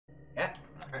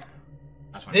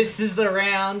This is the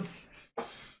round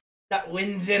that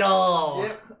wins it all.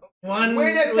 Yep. One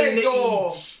Winner takes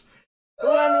all.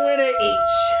 One winner each.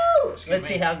 Excuse Let's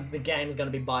me. see how the game's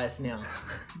going to be biased now.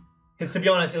 Because to be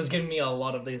honest, it was giving me a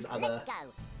lot of these other... Let's go.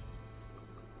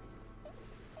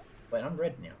 Wait, I'm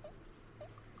red now.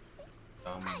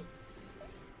 Hey.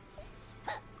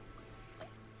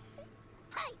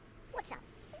 Hey, what's up?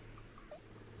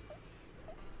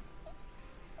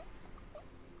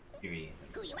 Kiwi.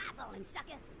 Who you eyeballing,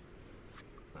 sucker?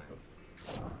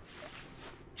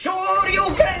 Sure you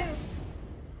can!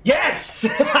 Yes!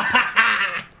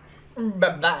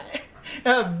 Bye-bye.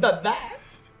 Bye-bye.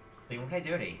 You want to play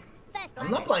dirty? First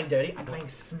I'm not playing dirty, I'm playing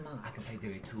smart. I can play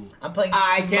dirty too. I'm playing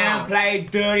smart. I can play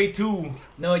dirty too.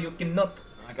 No, you cannot.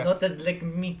 I got- Not as like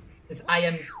me. As I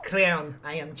am crown.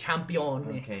 I am champion.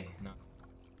 Okay, no.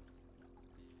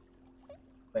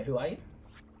 Wait, who are you?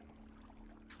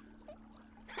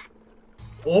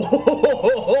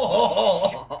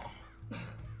 Oh!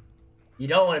 You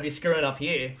don't want to be screwing up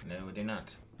here. No, we do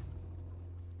not.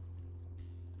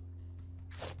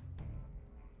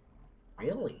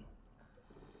 Really?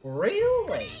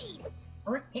 Really?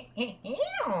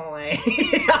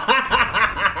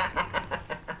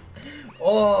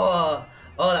 Oh,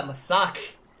 that must suck.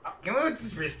 Can we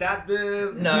just restart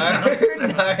this? No, no.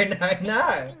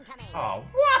 Oh,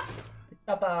 what?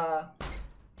 Papa.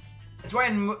 It's right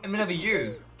in the middle of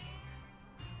you.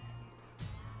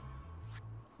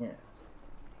 Yes.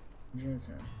 Yes.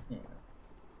 Yes.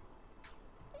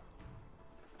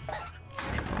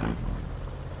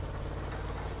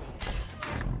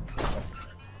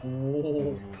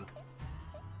 Oh.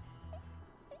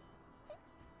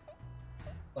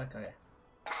 Like I.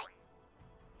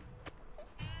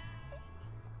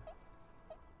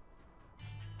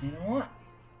 You know what?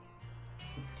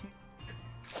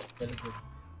 Better good.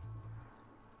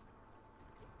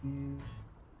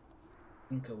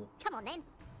 Think I will. Come on then.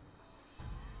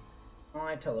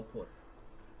 I teleport.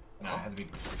 No, it has to be.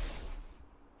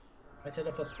 I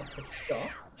teleport the shot.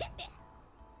 Hit me.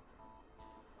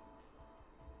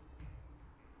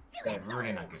 That's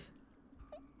really not good.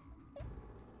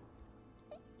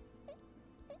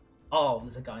 Oh,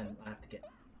 there's a guy I have to get.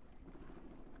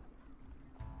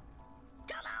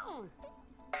 Come on.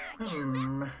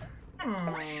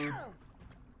 Hmm.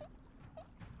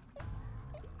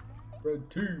 Road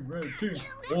 2, road 2.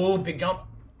 Oh, big jump.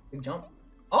 Big jump.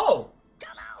 Oh!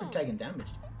 Come I'm on. taking damage.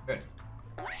 Good.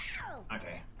 Wow.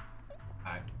 Okay.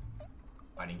 Alright.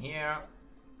 Fighting here.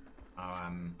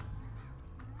 My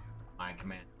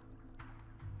command.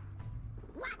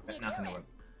 What we Nothing to doing? work.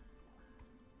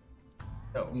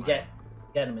 So, You get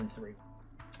him in 3.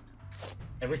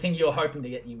 Everything you were hoping to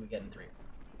get, you would get in 3.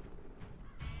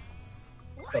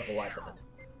 Purple lights at it.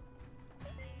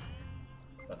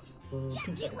 That's 2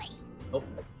 seconds. Oh.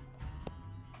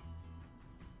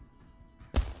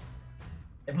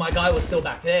 If my guy was still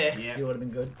back there, Yeah. you would have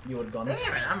been good. You would have gone. Damn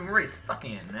it, I'm really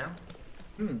sucking it now.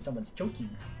 Someone's choking.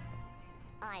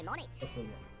 I'm on it.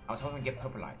 I was hoping to get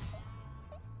purple lights.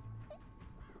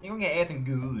 You can get anything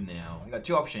good now. You got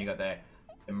 2 options. You got the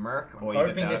Merc or you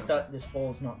Hoping got the... this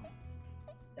fall's not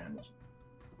damaged.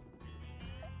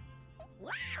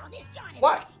 Wow, this joint is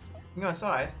What? ready. You go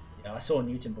inside. Yeah, I saw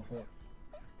Newton before.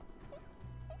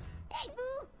 Hey,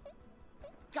 boo.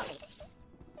 Got it.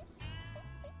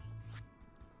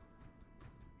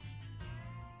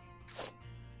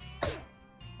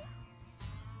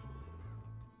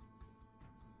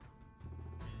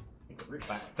 Right,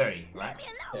 30, right? Leave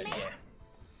me alone, man. Yeah.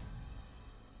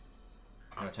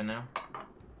 Your turn now.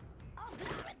 Oh,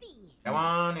 glory be. Come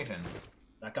on, Newton.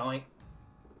 Not going.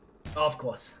 Oh, of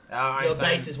course. Oh, Your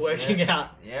inside. base is working Yep. out.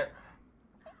 Yep.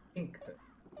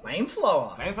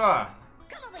 Flamethrower. Flamethrower.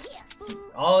 Come over here,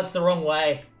 fool. Oh, it's the wrong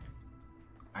way.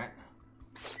 Alright.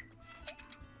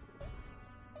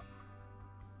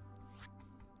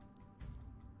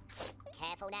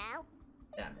 Careful now.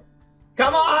 Damn it.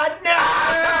 Come on, no!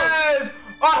 Yes!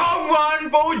 A home run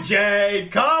for Jay.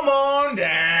 Come on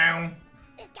down.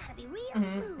 This gotta be real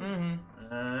smooth.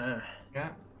 Yeah.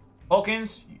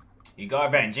 Hawkins, you got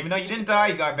revenge. Even though you didn't die,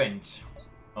 you got revenge.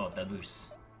 Oh, the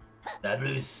loose. The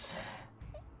loose.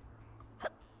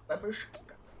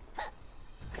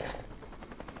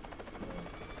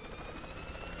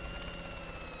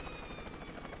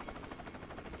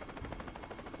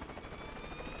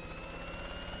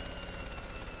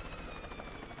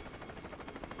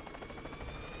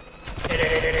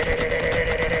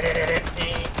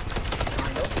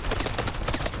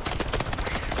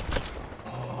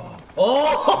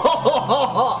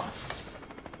 Oh!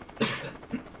 I'm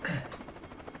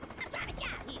trying to job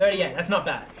you. 38, that's not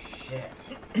bad. Shit.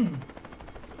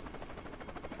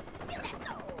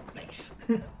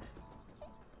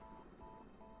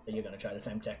 You're gonna try the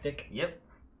same tactic. Yep.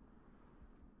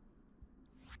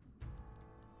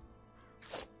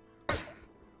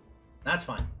 That's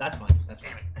fine. That's fine. That's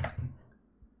fine.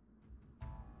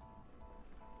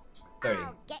 30.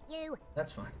 I'll get you.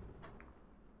 That's fine.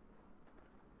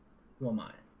 Who am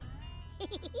I?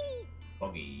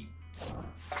 Boggy.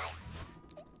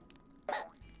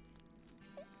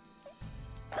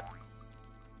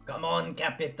 Come on,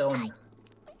 Capitan.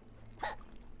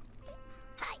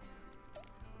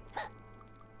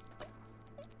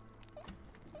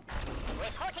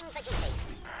 Reporting for duty.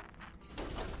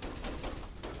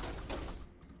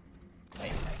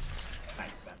 Hey,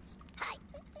 that's. Hi.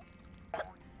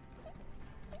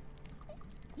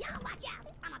 Y'all watch out.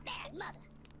 I'm a bad mother.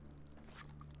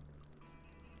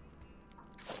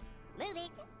 Move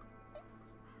it.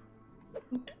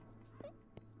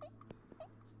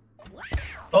 Wow.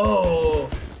 Oh,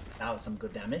 that was some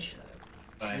good damage.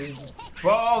 Nice.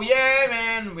 Whoa, yeah,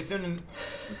 man! We're still running.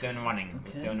 We're still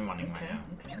running right now.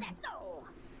 Feel that soul.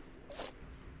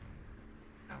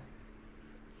 Ow.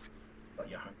 Got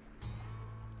your hunt.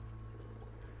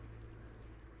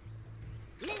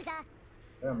 Loser.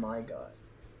 Where am I going?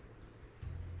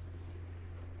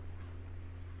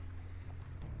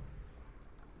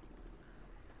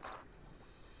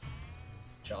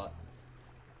 Shot.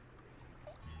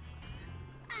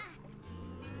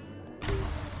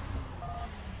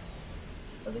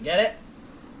 Does it get it?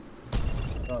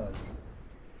 It does.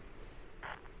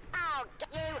 I'll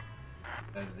get you.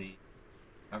 There's the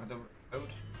back of the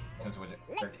road. Since what?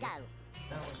 Let's go.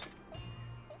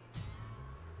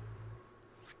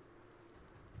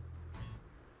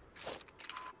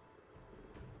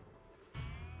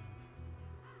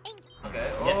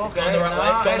 Okay. Yeah, it's going the right way.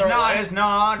 It's going the right way. It's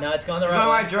not. No, it's going the It's going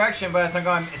the right right direction, but it's not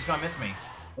going. It's gonna miss me.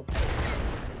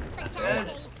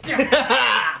 Fatality.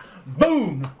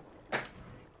 Boom!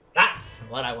 That's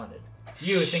what I wanted.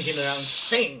 You were thinking the wrong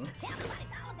thing. Tell me what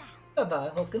it's all about. Bye-bye,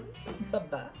 Hawkins.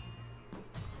 Bye-bye.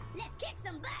 Let's kick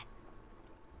some butt.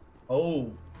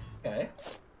 Oh, okay.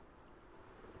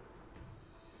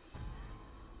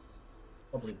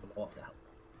 Probably blow up that.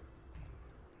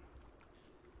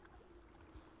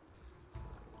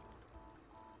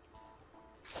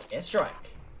 Airstrike.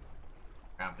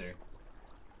 Have to.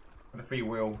 With a free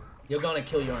will. You're gonna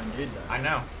kill your own dude though. I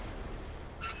know.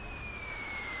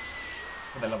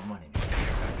 For the love of money.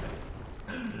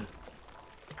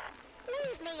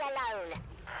 Leave me alone.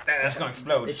 That's gonna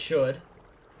explode. It should.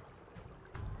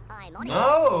 I'm on it.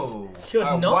 No! Should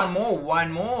not.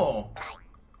 One more! Hi.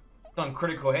 It's on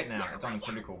critical hit now. Y'all It's on watch out.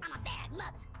 critical. I'm a bad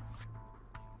mother.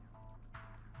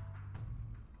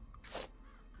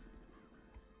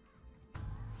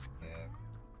 Yeah.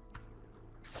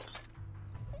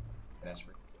 That's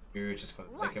weird, just for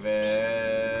the sake of Watch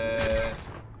it.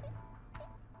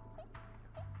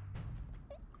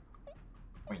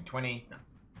 20. No.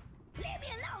 Leave me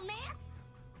alone, man.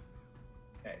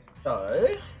 Okay,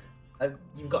 so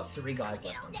you've got 3 guys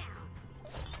Get left. on down.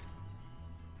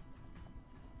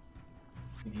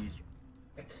 You've used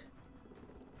your.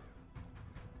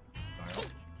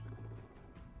 Alright.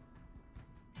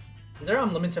 Is there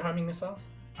unlimited homing missiles?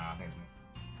 I think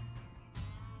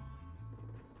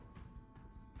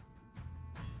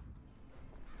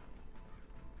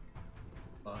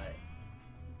Like.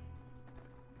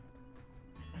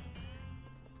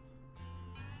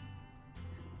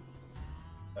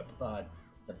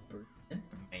 The brute.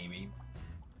 maybe.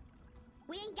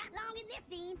 We ain't got long in this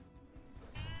scene.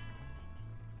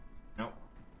 Nope.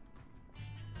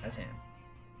 Has hands.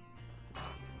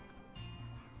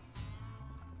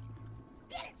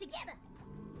 Get it together.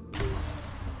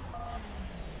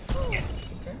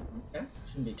 Yes! Okay, okay.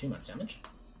 Shouldn't be too much damage.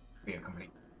 Be a complete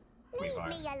Leave fire.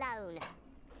 me alone.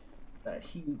 But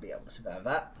he will be able to survive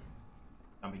that.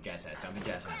 Don't be jazz ass, don't be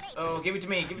jazz ass. Oh, give it to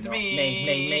me, give it to No, me!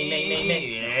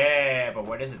 me. Yeah, but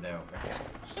what is it though?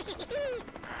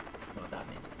 What that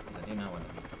means. Because I do know what it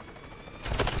means.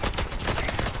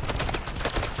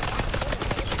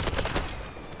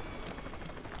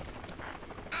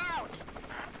 Ouch.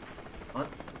 On.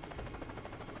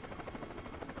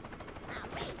 I'll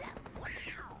raise up.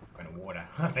 Wow. Going to water,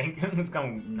 I think. It's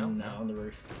going. No, on the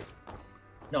roof.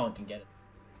 No one can get it.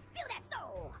 Feel that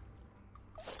soul.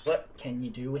 What can you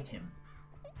do with him?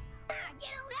 Get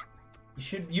on up.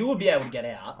 You will be able to get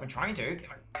out. I'm trying to. Get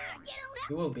on up.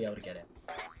 You will be able to get out.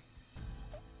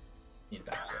 Need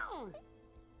back. Come on.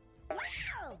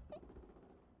 Wow.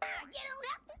 Get on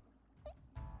up.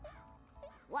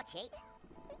 Watch it.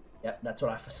 Yep, that's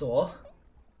what I foresaw.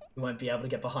 You won't be able to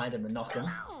get behind him and knock him.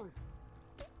 Come on.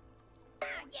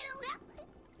 Get on up.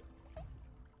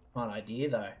 Not an idea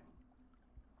though.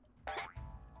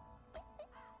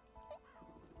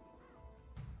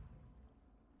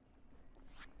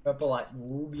 Purple light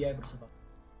will be able to survive.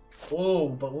 Oh,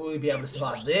 but will we be able to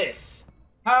survive this?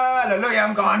 Hallelujah,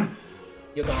 I'm gone.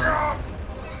 You're gone.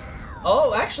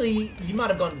 Oh, actually, you might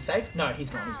have gone to safe. No, he's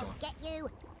gone. He's gone. Get you.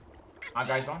 My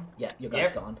guy's gone? Yeah, your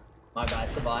guy's gone. My guy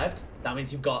survived. That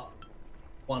means you've got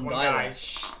one guy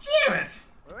left. Damn it!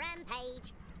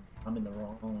 Rampage. I'm in the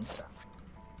wrong side.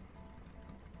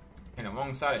 In the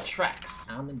wrong side of tracks.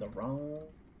 I'm in the wrong.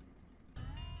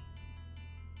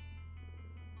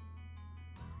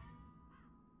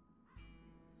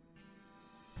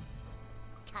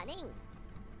 Cunning.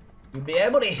 You'll be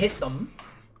able to hit them,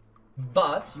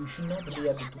 but you should not be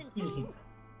able to kill him.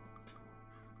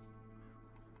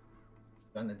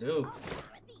 What gonna do?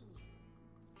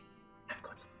 I've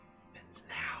got some weapons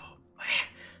now.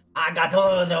 I got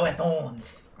all the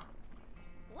weapons.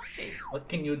 What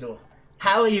can you do?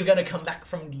 How are you gonna come back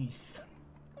from these?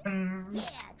 Yeah,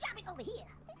 drop it over here.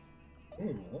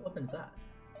 Ooh, what weapon is that?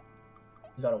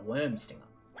 You got a worm stinger.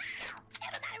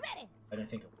 Everybody ready? I don't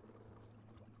think it.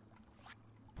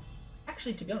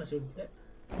 Actually, to be honest, it was dead.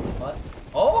 What?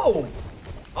 Oh!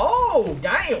 Oh,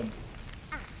 damn!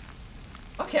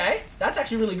 Okay, that's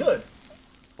actually really good.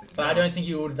 But I don't think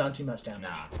you would have done too much damage.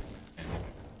 Nah.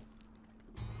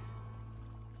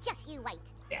 Just you wait.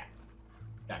 Yeah.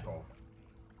 That ball.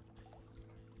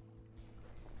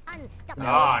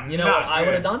 Unstoppable. You know what I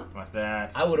would have done? What's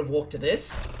that? I would have walked to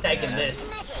this, taken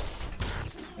this. Magic.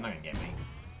 You're not gonna get me.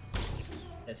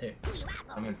 There's who? Who you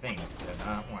eyeballs? I'm gonna think.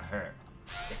 I don't want her.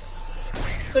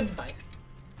 Goodbye.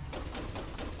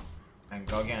 And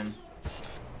go again.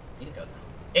 Need to go.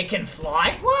 It can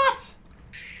fly? What?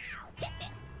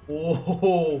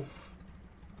 Oh.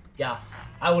 Yeah,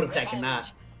 I would have taken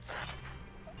that.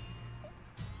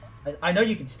 I know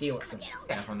you can steal it from me. Yeah,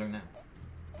 that's what I'm doing now.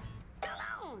 Come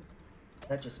on.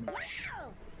 That's just me. Wow.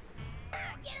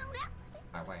 Get on up.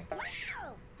 My way.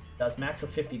 Wow. Does max of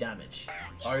 50 damage.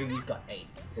 Orig's got 8.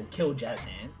 Will kill Jazz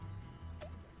Hands.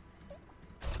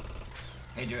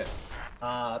 Hey, do it.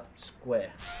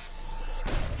 Square.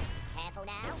 Careful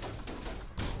now.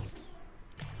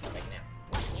 Take it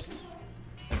out. Watch it.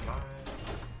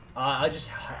 I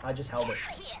just held it.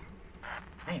 Here.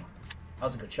 Damn. That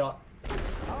was a good shot.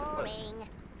 Boring.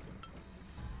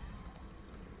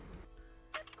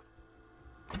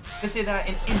 Let's see that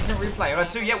in instant replay. Got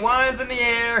 2 yet ones in the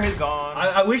air. He's gone.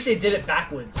 I wish they did it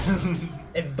backwards.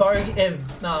 If Bogey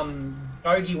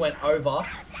went over,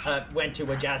 went to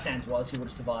where Jazz Hands was, he would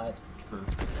have survived. True.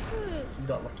 You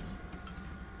got lucky.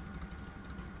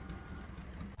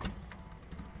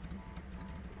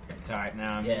 It's alright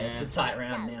now. Yeah, man. it's a tight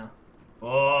round now.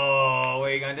 Oh,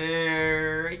 what are you gonna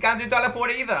do? You can't do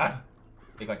teleport either.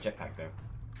 You got jetpack though.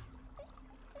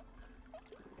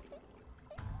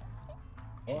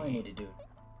 All I need to do.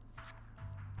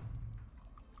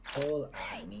 All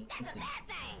I need to That's a do. bad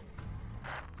thing.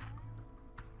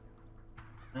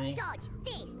 I Dodge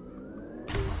this.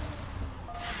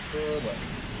 forward.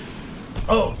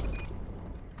 Oh!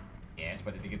 Yes,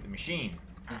 but did you get the machine?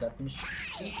 You got the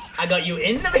machine. I got you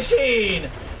in the machine!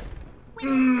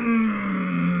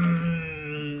 Mm.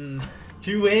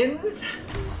 2 wins?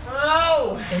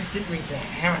 Oh! Instant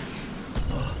replay. Damn it.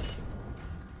 Oh.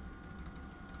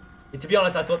 Yeah, to be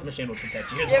honest, I thought the machine would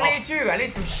protect you as Yeah, well. me too. I need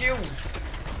some shield.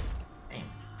 Damn.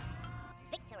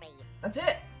 Victory. That's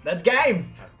it. That's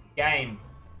game. That's game.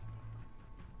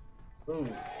 Ooh,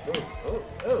 ooh, ooh,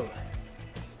 ooh.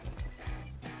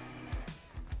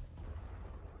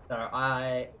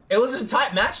 So it was a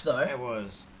tight match though. It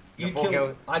was. You got 4 killed.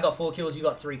 kills. I got 4 kills. You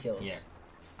got 3 kills. Yeah.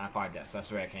 I had 5 deaths.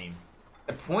 That's where I came.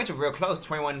 The points are real close.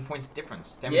 21 points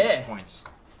difference. 10 Yeah. points.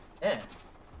 Yeah.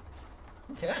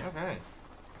 Okay. Okay.